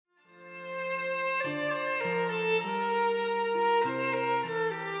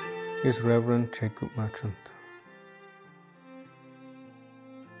is Reverend Jacob Merchant,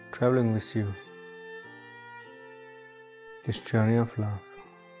 traveling with you this journey of love.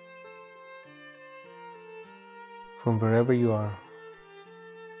 From wherever you are,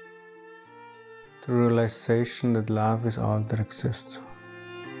 the realization that love is all that exists.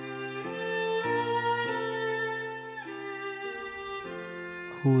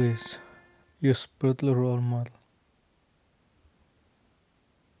 Who is your spiritual role model?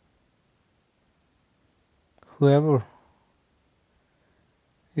 Whoever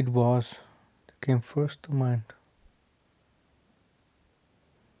it was that came first to mind,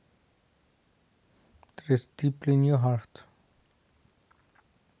 that is deeply in your heart.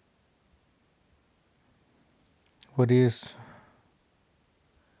 What is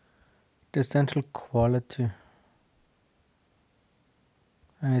the essential quality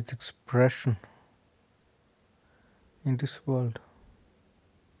and its expression in this world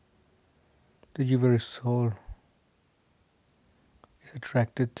that your very soul is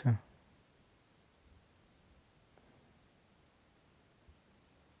attracted to?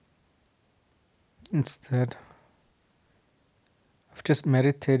 Instead of just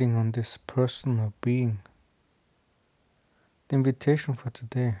meditating on this person or being, the invitation for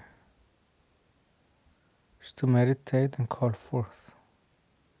today is to meditate and call forth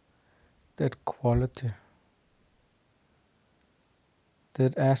that quality,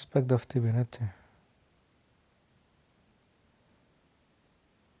 that aspect of divinity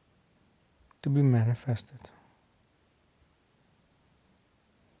to be manifested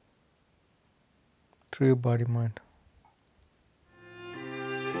through your body mind.